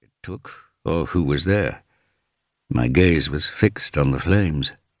took, or who was there. My gaze was fixed on the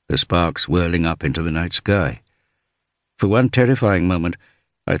flames, the sparks whirling up into the night sky. For one terrifying moment,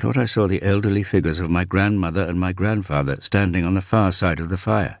 I thought I saw the elderly figures of my grandmother and my grandfather standing on the far side of the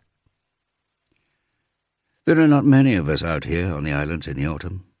fire. There are not many of us out here on the islands in the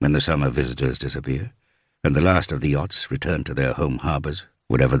autumn, when the summer visitors disappear, and the last of the yachts return to their home harbours,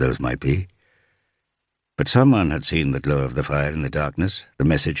 whatever those might be. But someone had seen the glow of the fire in the darkness, the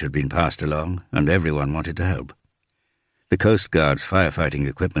message had been passed along, and everyone wanted to help. The Coast Guard's firefighting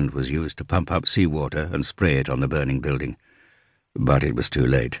equipment was used to pump up seawater and spray it on the burning building. But it was too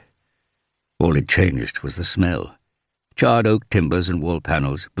late. All it changed was the smell. Charred oak timbers and wall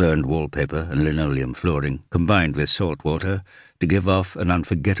panels, burned wallpaper and linoleum flooring, combined with salt water to give off an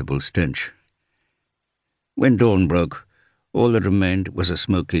unforgettable stench. When dawn broke, all that remained was a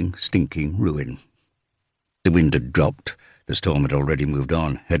smoking, stinking ruin. The wind had dropped, the storm had already moved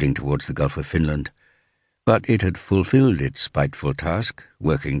on, heading towards the Gulf of Finland. But it had fulfilled its spiteful task,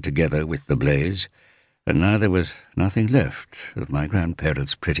 working together with the blaze, and now there was nothing left of my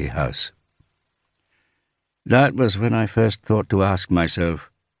grandparents' pretty house. That was when I first thought to ask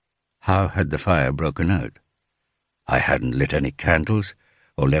myself, how had the fire broken out? I hadn't lit any candles,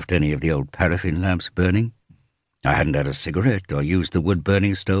 or left any of the old paraffin lamps burning. I hadn't had a cigarette or used the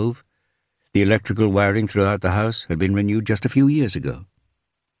wood-burning stove. The electrical wiring throughout the house had been renewed just a few years ago.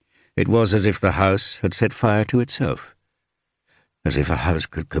 It was as if the house had set fire to itself, as if a house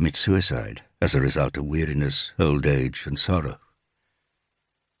could commit suicide as a result of weariness, old age, and sorrow.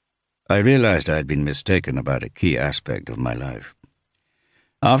 I realized I had been mistaken about a key aspect of my life.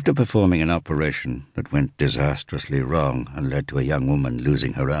 After performing an operation that went disastrously wrong and led to a young woman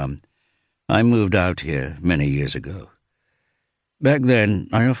losing her arm, I moved out here many years ago. Back then,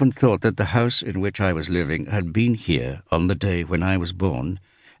 I often thought that the house in which I was living had been here on the day when I was born,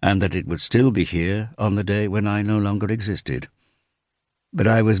 and that it would still be here on the day when I no longer existed. But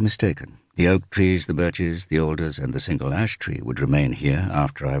I was mistaken. The oak trees, the birches, the alders, and the single ash tree would remain here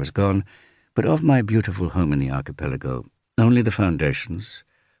after I was gone, but of my beautiful home in the archipelago, only the foundations,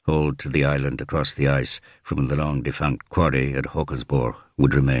 hauled to the island across the ice from the long-defunct quarry at Håkansborg,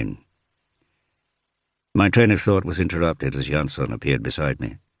 would remain. My train of thought was interrupted as Jansson appeared beside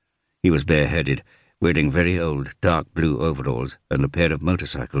me. He was bareheaded, wearing very old, dark blue overalls and a pair of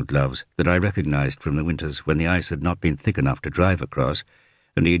motorcycle gloves that I recognized from the winters when the ice had not been thick enough to drive across,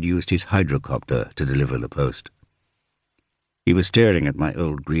 and he had used his hydrocopter to deliver the post. He was staring at my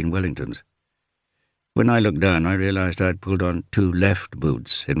old green Wellingtons. When I looked down, I realized I had pulled on 2 left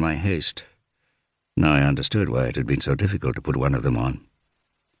boots in my haste. Now I understood why it had been so difficult to put one of them on.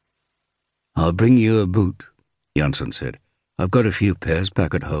 "I'll bring you a boot," Jansson said. "I've got a few pairs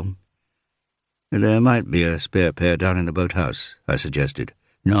back at home." "There might be a spare pair down in the boathouse," I suggested.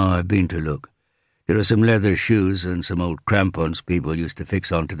 "No, I've been to look. There are some leather shoes and some old crampons people used to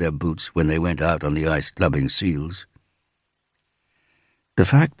fix onto their boots when they went out on the ice clubbing seals." The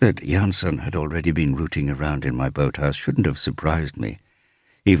fact that Jansson had already been rooting around in my boathouse shouldn't have surprised me,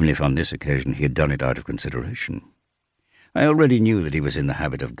 even if on this occasion he had done it out of consideration. I already knew that he was in the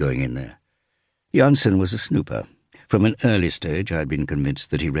habit of going in there. Jansson was a snooper. From an early stage I had been convinced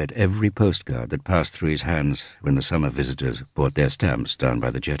that he read every postcard that passed through his hands when the summer visitors bought their stamps down by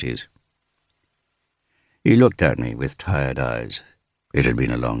the jetties. He looked at me with tired eyes. It had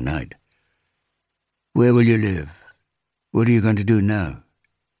been a long night. "Where will you live? What are you going to do now?"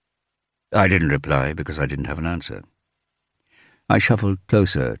 I didn't reply because I didn't have an answer. I shuffled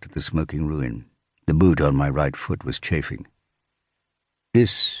closer to the smoking ruin. The boot on my right foot was chafing.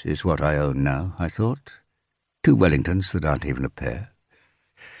 This is what I own now, I thought. 2 Wellingtons that aren't even a pair.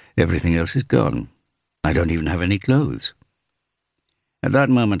 Everything else is gone. I don't even have any clothes. At that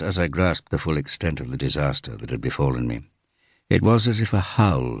moment, as I grasped the full extent of the disaster that had befallen me, it was as if a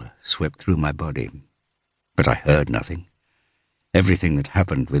howl swept through my body. But I heard nothing. Everything that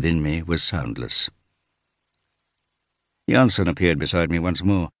happened within me was soundless. Jansson appeared beside me once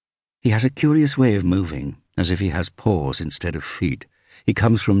more. He has a curious way of moving, as if he has paws instead of feet. He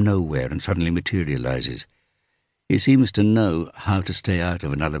comes from nowhere and suddenly materializes. He seems to know how to stay out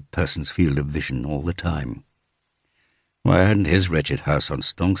of another person's field of vision all the time. Why hadn't his wretched house on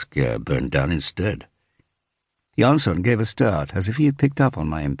Stångskär burned down instead? Jansson gave a start, as if he had picked up on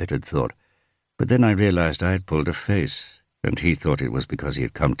my embittered thought, but then I realized I had pulled a face, and he thought it was because he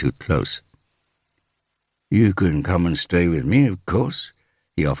had come too close. "You can come and stay with me, of course,"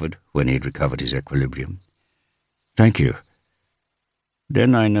 he offered when he had recovered his equilibrium. "Thank you."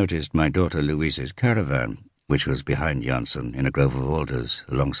 Then I noticed my daughter Louise's caravan, which was behind Jansson in a grove of alders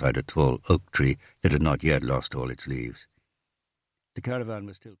alongside a tall oak tree that had not yet lost all its leaves. The caravan was still